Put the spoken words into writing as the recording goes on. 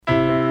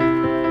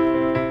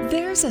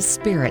There's a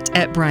spirit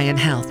at Bryan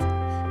Health,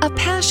 a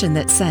passion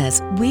that says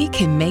we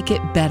can make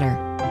it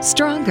better,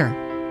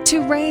 stronger,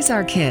 to raise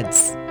our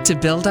kids, to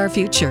build our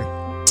future,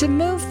 to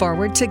move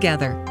forward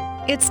together.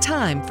 It's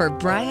time for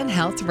Bryan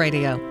Health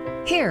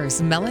Radio.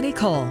 Here's Melanie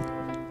Cole.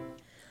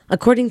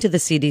 According to the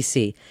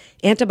CDC,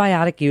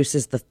 antibiotic use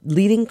is the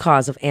leading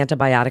cause of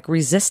antibiotic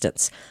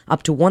resistance.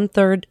 Up to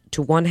 1/3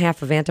 to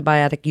 1/2 of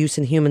antibiotic use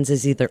in humans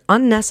is either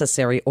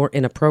unnecessary or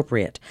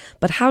inappropriate.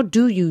 But how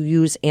do you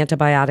use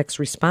antibiotics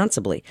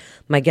responsibly?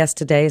 My guest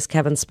today is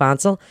Kevin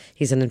Sponsel.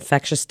 He's an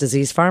infectious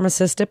disease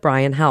pharmacist at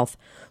Bryan Health.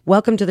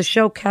 Welcome to the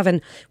show, Kevin.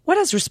 What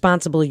does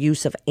responsible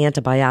use of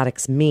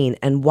antibiotics mean,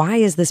 and why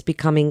is this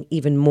becoming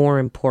even more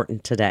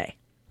important today?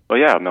 Well,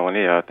 yeah,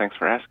 Melanie, thanks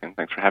for asking.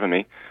 Thanks for having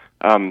me.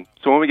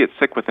 So when we get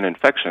sick with an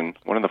infection,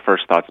 one of the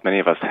first thoughts many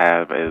of us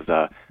have is,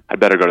 I'd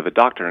better go to the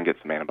doctor and get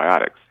some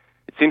antibiotics.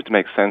 It seems to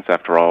make sense,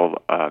 after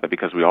all, that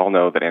because we all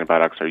know that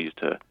antibiotics are used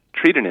to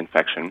treat an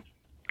infection,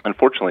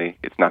 unfortunately,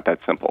 it's not that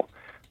simple.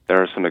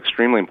 There are some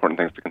extremely important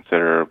things to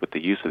consider with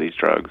the use of these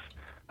drugs.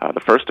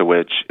 The first of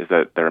which is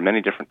that there are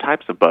many different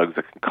types of bugs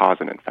that can cause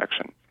an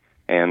infection.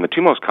 And the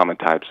two most common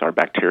types are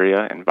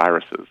bacteria and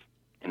viruses.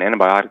 And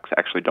antibiotics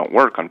actually don't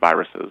work on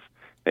viruses.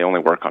 They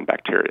only work on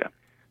bacteria.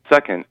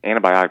 Second,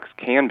 antibiotics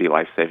can be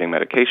life-saving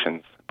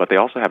medications, but they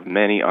also have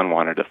many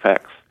unwanted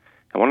effects.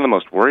 And one of the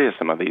most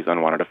worrisome of these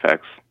unwanted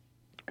effects,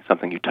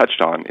 something you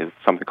touched on, is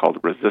something called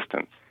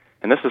resistance.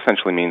 And this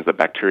essentially means that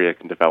bacteria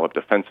can develop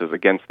defenses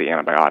against the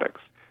antibiotics,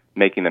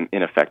 making them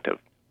ineffective.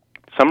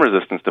 Some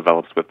resistance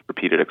develops with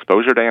repeated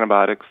exposure to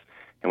antibiotics,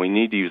 and we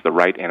need to use the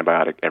right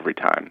antibiotic every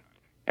time,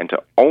 and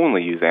to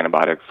only use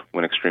antibiotics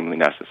when extremely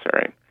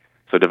necessary.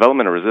 So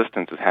development of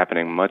resistance is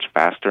happening much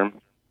faster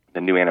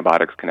than new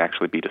antibiotics can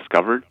actually be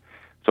discovered.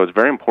 So it's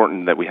very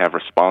important that we have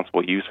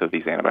responsible use of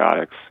these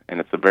antibiotics, and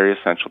it's very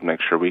essential to make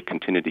sure we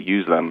continue to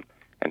use them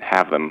and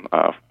have them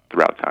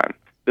throughout time.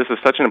 This is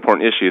such an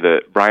important issue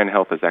that Bryan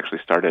Health has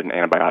actually started an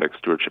antibiotic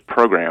stewardship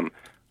program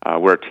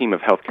where a team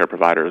of healthcare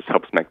providers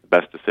helps make the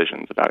best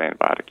decisions about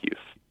antibiotic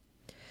use.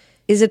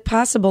 Is it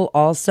possible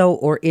also,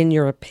 or in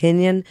your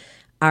opinion,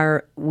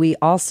 are we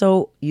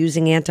also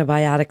using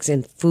antibiotics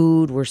in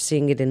food? We're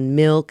seeing it in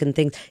milk and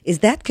things. Is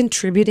that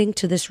contributing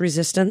to this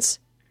resistance?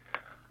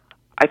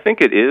 I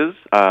think it is.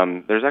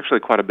 There's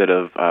actually quite a bit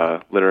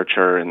of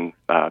literature and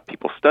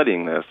people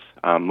studying this.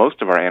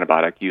 Most of our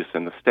antibiotic use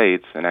in the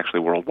States and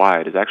actually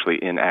worldwide is actually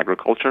in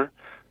agriculture.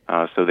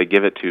 So they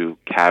give it to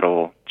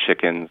cattle,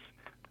 chickens,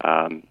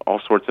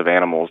 all sorts of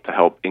animals to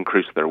help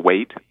increase their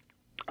weight.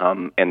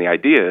 And the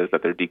idea is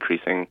that they're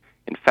decreasing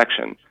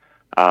infection.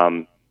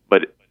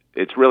 But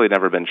it's really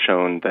never been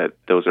shown that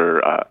those are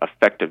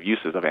effective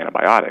uses of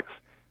antibiotics.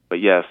 But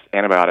yes,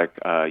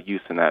 antibiotic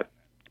use in that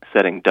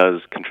setting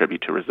does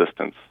contribute to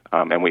resistance.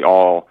 And we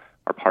all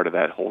are part of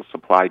that whole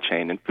supply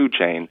chain and food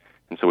chain.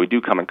 And so we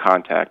do come in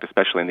contact,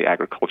 especially in the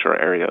agricultural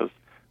areas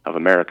of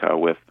America,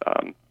 with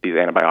these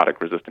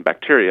antibiotic-resistant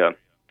bacteria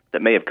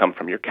that may have come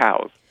from your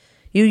cows.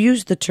 You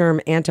used the term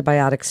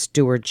antibiotic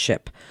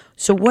stewardship.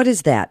 So what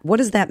is that? What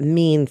does that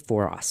mean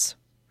for us?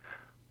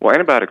 Well,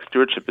 antibiotic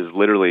stewardship is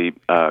literally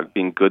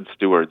being good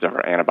stewards of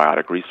our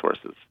antibiotic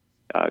resources.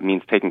 It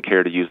means taking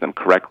care to use them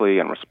correctly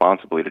and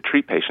responsibly to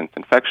treat patients'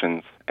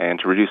 infections and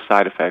to reduce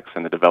side effects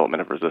and the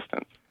development of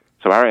resistance.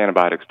 So our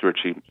antibiotic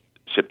stewardship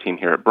team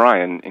here at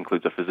Bryan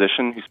includes a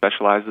physician who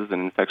specializes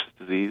in infectious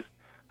disease,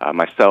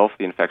 myself,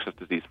 the infectious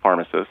disease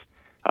pharmacist,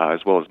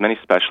 as well as many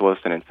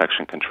specialists in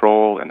infection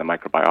control and the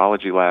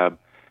microbiology lab,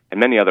 and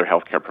many other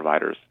healthcare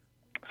providers.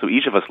 So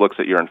each of us looks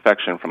at your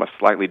infection from a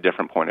slightly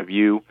different point of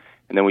view,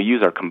 and then we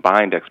use our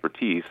combined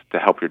expertise to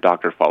help your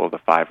doctor follow the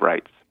 5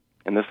 rights.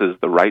 And this is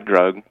the right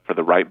drug for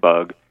the right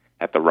bug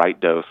at the right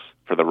dose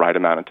for the right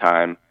amount of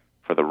time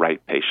for the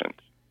right patient.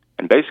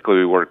 And basically,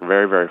 we work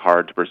very, very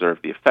hard to preserve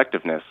the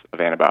effectiveness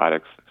of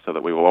antibiotics so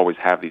that we will always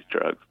have these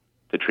drugs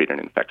to treat an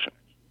infection.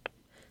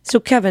 So,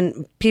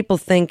 Kevin, people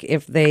think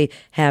if they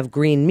have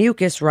green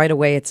mucus, right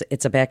away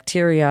it's a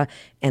bacteria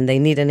and they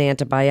need an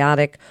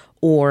antibiotic.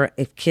 Or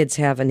if kids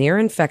have an ear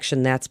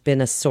infection, that's been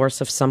a source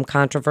of some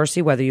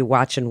controversy, whether you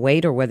watch and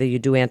wait or whether you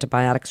do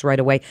antibiotics right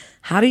away.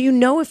 How do you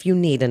know if you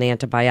need an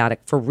antibiotic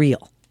for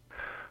real?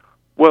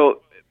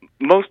 Well,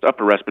 most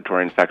upper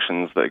respiratory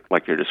infections,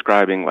 like you're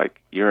describing, like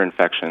ear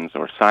infections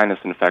or sinus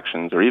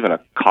infections or even a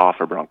cough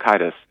or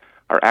bronchitis,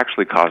 are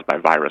actually caused by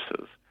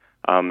viruses.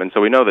 And so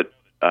we know that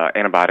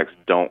antibiotics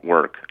don't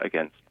work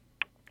against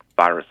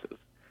viruses.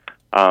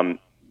 And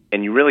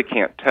you really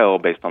can't tell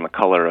based on the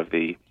color of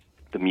the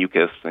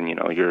mucus and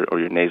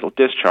your nasal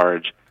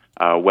discharge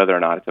whether or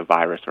not it's a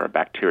virus or a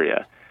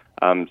bacteria.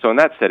 So in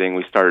that setting,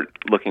 we start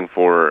looking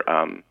for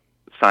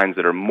signs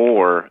that are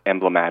more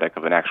emblematic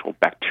of an actual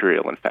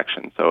bacterial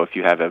infection. So if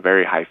you have a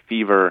very high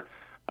fever,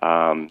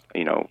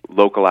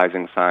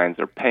 localizing signs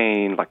or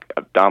pain, like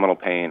abdominal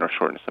pain or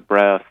shortness of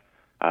breath,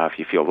 if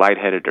you feel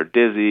lightheaded or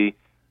dizzy,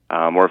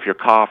 or if your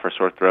cough or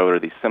sore throat or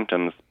these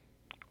symptoms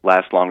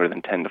last longer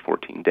than 10 to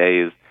 14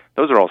 days,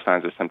 those are all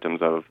signs or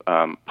symptoms of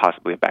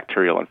possibly a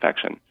bacterial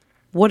infection.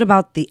 What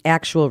about the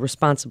actual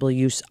responsible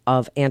use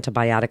of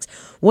antibiotics?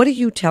 What do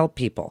you tell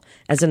people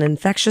as an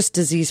infectious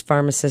disease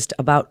pharmacist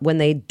about when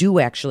they do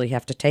actually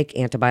have to take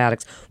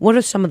antibiotics? What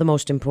are some of the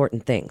most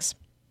important things?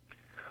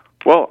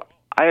 Well,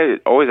 I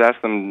always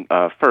ask them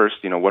first,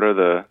 what are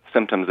the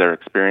symptoms they're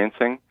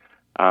experiencing?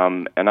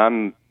 And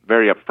I'm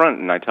very upfront,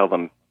 and I tell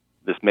them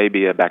this may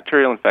be a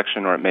bacterial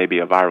infection or it may be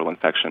a viral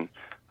infection.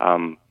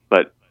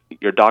 But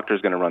your doctor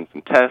is going to run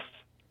some tests.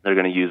 They're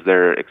going to use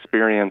their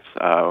experience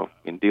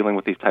in dealing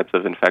with these types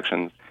of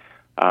infections.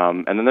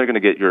 And then they're going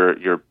to get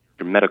your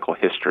medical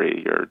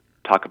history,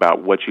 talk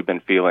about what you've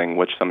been feeling,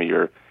 what some of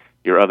your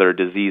other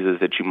diseases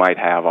that you might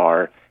have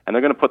are. And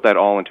they're going to put that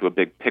all into a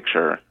big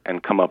picture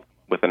and come up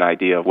with an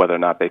idea of whether or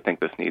not they think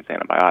this needs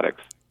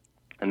antibiotics.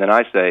 And then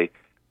I say,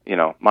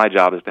 my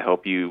job is to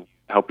help your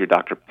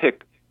doctor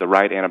pick the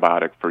right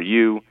antibiotic for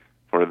you,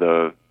 for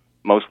the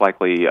most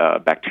likely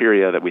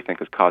bacteria that we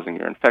think is causing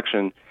your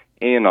infection.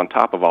 And on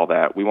top of all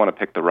that, we want to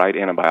pick the right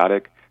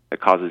antibiotic that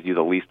causes you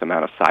the least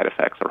amount of side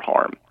effects or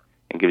harm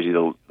and gives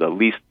you the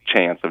least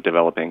chance of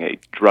developing a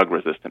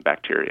drug-resistant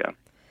bacteria.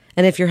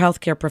 And if your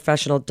healthcare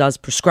professional does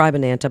prescribe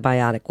an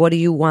antibiotic, what do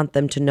you want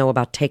them to know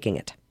about taking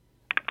it?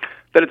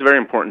 That it's very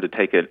important to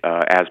take it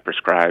as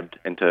prescribed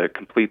and to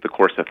complete the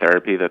course of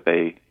therapy that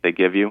they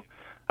give you.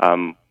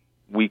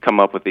 We come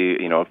up with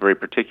a very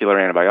particular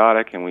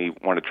antibiotic, and we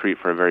want to treat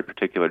for a very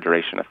particular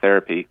duration of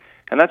therapy,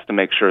 and that's to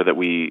make sure that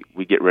we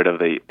get rid of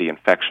the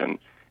infection.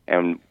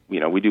 And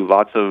we do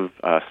lots of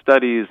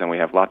studies, and we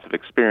have lots of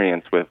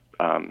experience with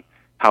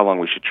how long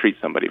we should treat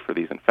somebody for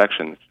these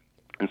infections.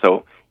 And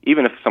so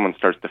even if someone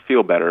starts to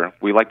feel better,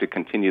 we like to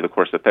continue the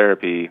course of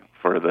therapy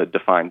for the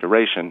defined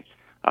duration,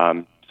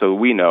 so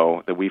we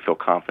know that we feel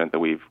confident that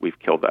we've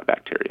killed that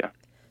bacteria.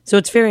 So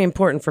it's very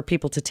important for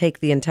people to take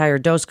the entire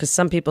dose, because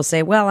some people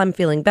say, well, I'm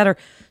feeling better,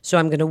 so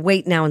I'm going to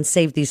wait now and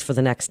save these for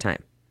the next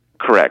time.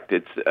 Correct.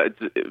 It's a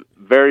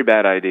very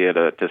bad idea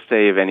to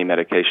save any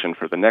medication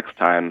for the next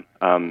time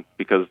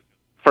because,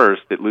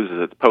 first, it loses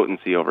its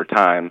potency over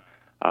time.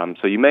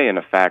 So you may, in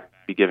effect,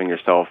 be giving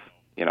yourself,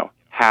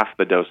 half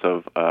the dose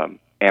of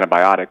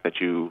antibiotic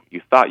that you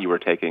thought you were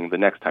taking the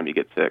next time you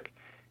get sick.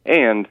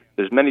 And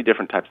there's many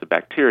different types of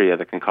bacteria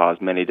that can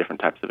cause many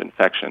different types of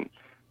infection.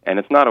 And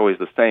it's not always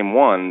the same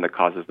one that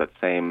causes that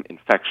same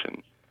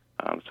infection.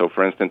 So,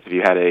 for instance, if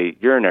you had a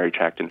urinary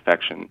tract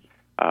infection,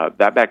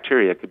 that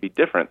bacteria could be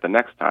different the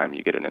next time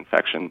you get an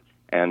infection,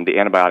 and the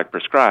antibiotic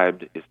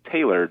prescribed is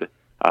tailored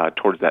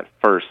towards that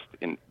first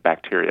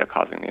bacteria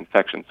causing the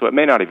infection. So it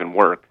may not even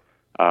work,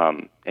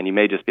 and you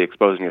may just be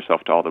exposing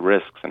yourself to all the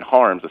risks and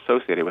harms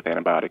associated with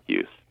antibiotic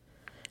use.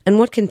 And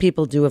what can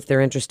people do if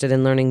they're interested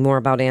in learning more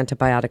about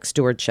antibiotic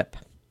stewardship?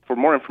 For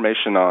more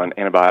information on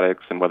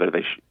antibiotics and whether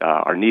they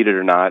are needed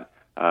or not,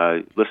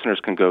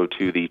 listeners can go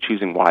to the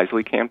Choosing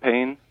Wisely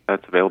campaign.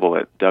 That's available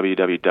at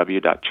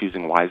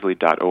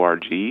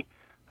www.choosingwisely.org.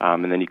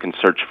 And then you can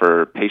search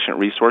for patient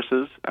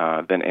resources,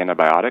 then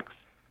antibiotics.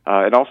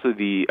 And also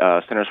the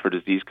Centers for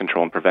Disease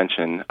Control and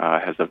Prevention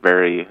has a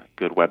very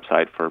good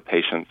website for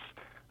patients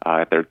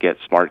at their Get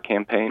Smart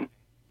campaign.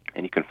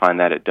 And you can find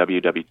that at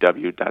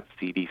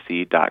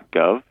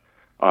www.cdc.gov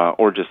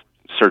or just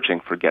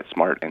searching for Get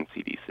Smart and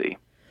CDC.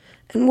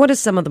 And what are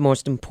some of the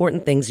most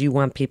important things you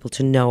want people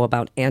to know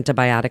about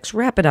antibiotics?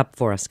 Wrap it up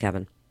for us,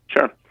 Kevin.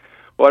 Sure.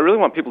 Well, I really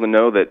want people to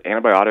know that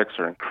antibiotics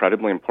are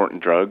incredibly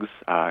important drugs,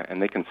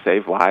 and they can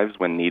save lives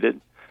when needed.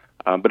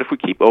 But if we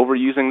keep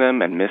overusing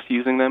them and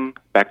misusing them,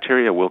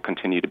 bacteria will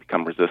continue to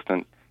become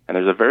resistant, and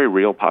there's a very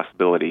real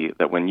possibility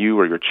that when you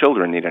or your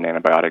children need an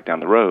antibiotic down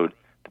the road,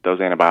 that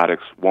those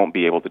antibiotics won't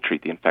be able to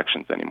treat the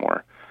infections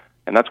anymore.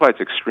 And that's why it's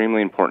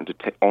extremely important to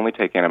only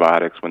take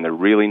antibiotics when they're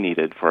really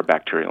needed for a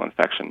bacterial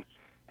infection,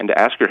 and to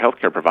ask your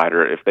healthcare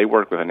provider if they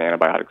work with an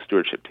antibiotic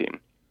stewardship team.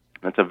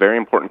 That's a very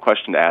important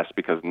question to ask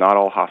because not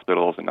all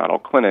hospitals and not all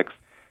clinics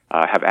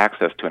have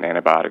access to an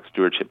antibiotic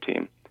stewardship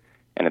team.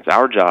 And it's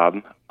our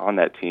job on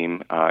that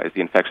team as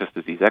the infectious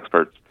disease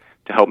experts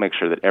to help make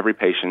sure that every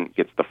patient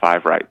gets the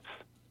 5 rights: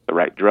 the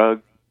right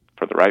drug,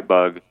 for the right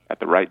bug, at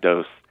the right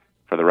dose,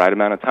 for the right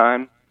amount of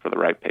time, for the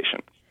right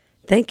patient.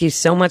 Thank you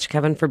so much,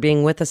 Kevin, for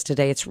being with us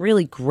today. It's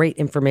really great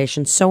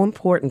information, so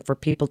important for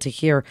people to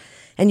hear.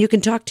 And you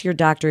can talk to your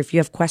doctor if you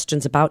have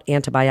questions about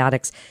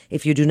antibiotics.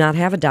 If you do not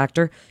have a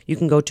doctor, you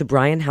can go to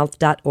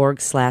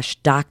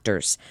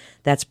bryanhealth.org/doctors.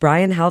 That's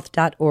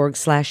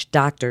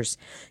bryanhealth.org/doctors.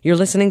 You're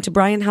listening to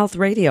Bryan Health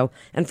Radio,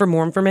 and for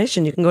more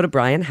information, you can go to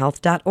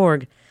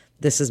bryanhealth.org.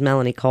 This is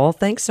Melanie Cole.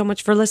 Thanks so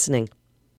much for listening.